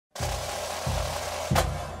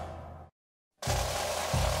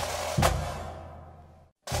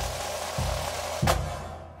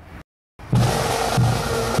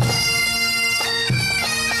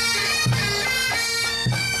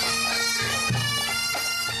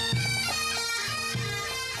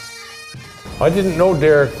I didn't know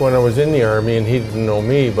Derek when I was in the Army, and he didn't know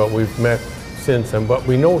me, but we've met since, but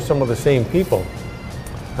we know some of the same people.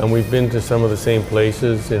 And we've been to some of the same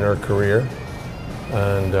places in our career.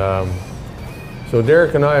 And so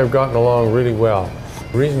Derek and I have gotten along really well.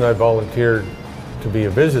 The reason I volunteered to be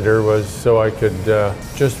a visitor was so I could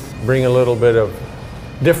just bring a little bit of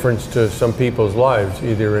difference to some people's lives,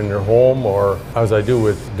 either in their home or, as I do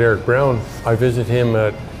with Derek Brown, I visit him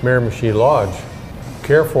at Miramichi Lodge.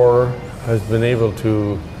 Carefor has been able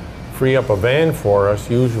to free up a van for us,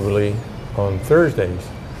 usually on Thursdays.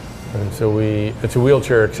 And so it's a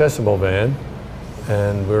wheelchair accessible van,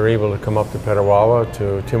 and we're able to come up to Petawawa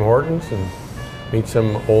to Tim Hortons and meet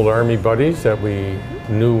some old Army buddies that we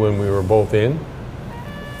knew when we were both in.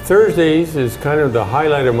 Thursdays is kind of the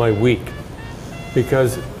highlight of my week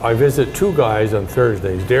because I visit two guys on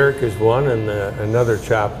Thursdays. Derek is one, and another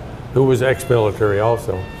chap who was ex-military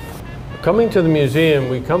also. Coming to the museum,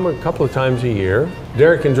 we come a couple of times a year.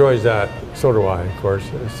 Derek enjoys that, so do I, of course.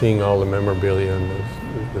 Seeing all the memorabilia and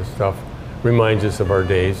the stuff reminds us of our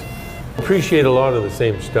days. Appreciate a lot of the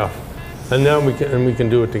same stuff, and now we can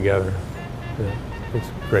do it together. Yeah,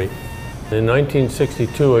 it's great. In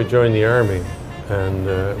 1962, I joined the Army, and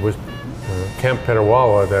it was Camp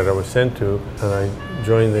Petawawa that I was sent to, and I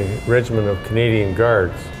joined the Regiment of Canadian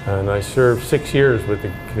Guards, and I served 6 years with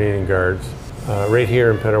the Canadian Guards right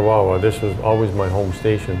here in Petawawa. This was always my home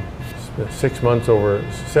station. Spent 6 months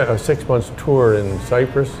a 6 months tour in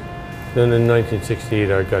Cyprus. Then in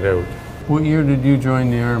 1968 I got out. What year did you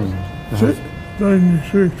join the Army?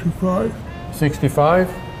 1965. 65?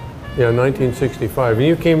 Yeah, 1965. And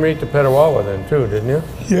you came right to Petawawa then too, didn't you?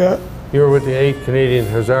 Yeah. You were with the 8th Canadian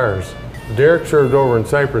Hussars. Derek served over in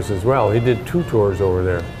Cyprus as well. He did 2 tours over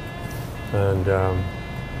there. And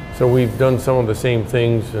so we've done some of the same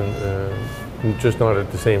things, and just not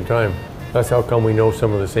at the same time. That's how come we know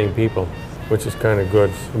some of the same people, which is kind of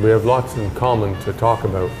good. We have lots in common to talk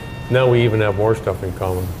about. Now we even have more stuff in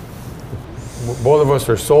common. Both of us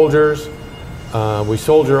are soldiers. We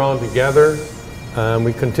soldier on together, and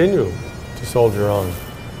we continue to soldier on.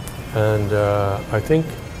 And I think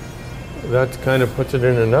that kind of puts it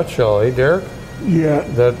in a nutshell, eh, Derek? Yeah.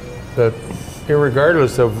 That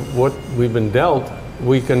irregardless of what we've been dealt,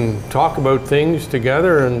 we can talk about things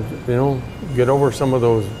together and, you know, get over some of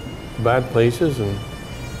those bad places and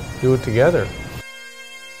do it together.